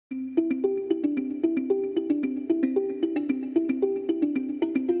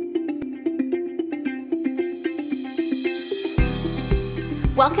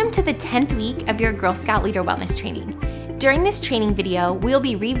Welcome to the 10th week of your Girl Scout Leader Wellness Training. During this training video, we'll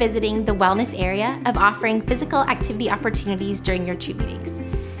be revisiting the wellness area of offering physical activity opportunities during your troop meetings.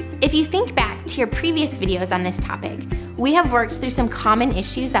 If you think back to your previous videos on this topic, we have worked through some common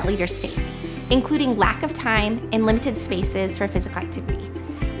issues that leaders face, including lack of time and limited spaces for physical activity.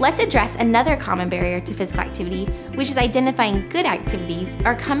 Let's address another common barrier to physical activity, which is identifying good activities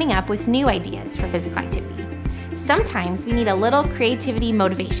or coming up with new ideas for physical activity. Sometimes we need a little creativity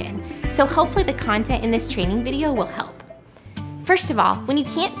motivation, so hopefully the content in this training video will help. First of all, when you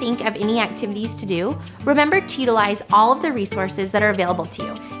can't think of any activities to do, remember to utilize all of the resources that are available to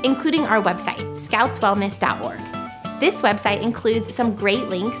you, including our website, scoutswellness.org. This website includes some great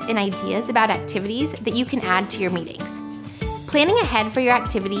links and ideas about activities that you can add to your meetings. Planning ahead for your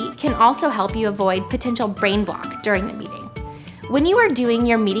activity can also help you avoid potential brain block during the meeting. When you are doing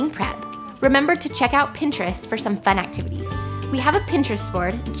your meeting prep, remember to check out Pinterest for some fun activities. We have a Pinterest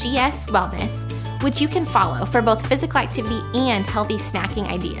board, GS Wellness, which you can follow for both physical activity and healthy snacking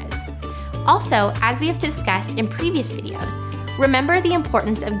ideas. Also, as we have discussed in previous videos, remember the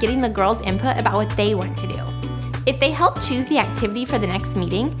importance of getting the girls' input about what they want to do. If they help choose the activity for the next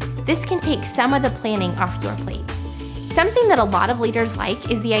meeting, this can take some of the planning off your plate. Something that a lot of leaders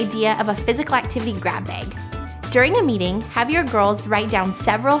like is the idea of a physical activity grab bag. During a meeting, have your girls write down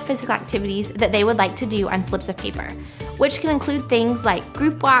several physical activities that they would like to do on slips of paper, which can include things like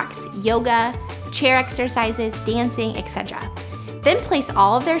group walks, yoga, chair exercises, dancing, etc. Then place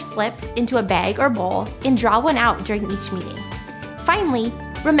all of their slips into a bag or bowl and draw one out during each meeting. Finally,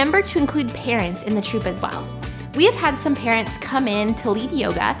 remember to include parents in the troop as well. We have had some parents come in to lead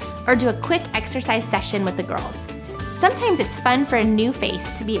yoga or do a quick exercise session with the girls. Sometimes it's fun for a new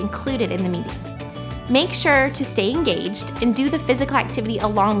face to be included in the meeting. Make sure to stay engaged and do the physical activity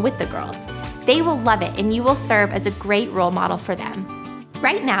along with the girls. They will love it and you will serve as a great role model for them.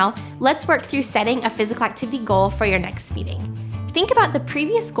 Right now, let's work through setting a physical activity goal for your next meeting. Think about the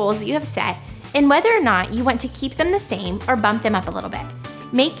previous goals that you have set and whether or not you want to keep them the same or bump them up a little bit.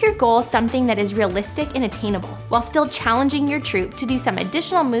 Make your goal something that is realistic and attainable while still challenging your troop to do some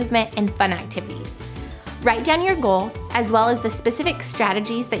additional movement and fun activities. Write down your goal as well as the specific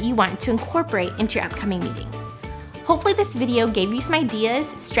strategies that you want to incorporate into your upcoming meetings. Hopefully this video gave you some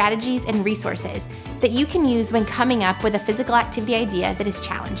ideas, strategies, and resources that you can use when coming up with a physical activity idea that is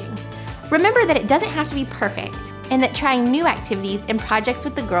challenging. Remember that it doesn't have to be perfect and that trying new activities and projects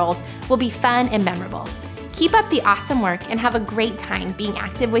with the girls will be fun and memorable. Keep up the awesome work and have a great time being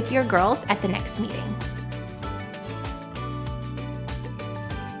active with your girls at the next meeting.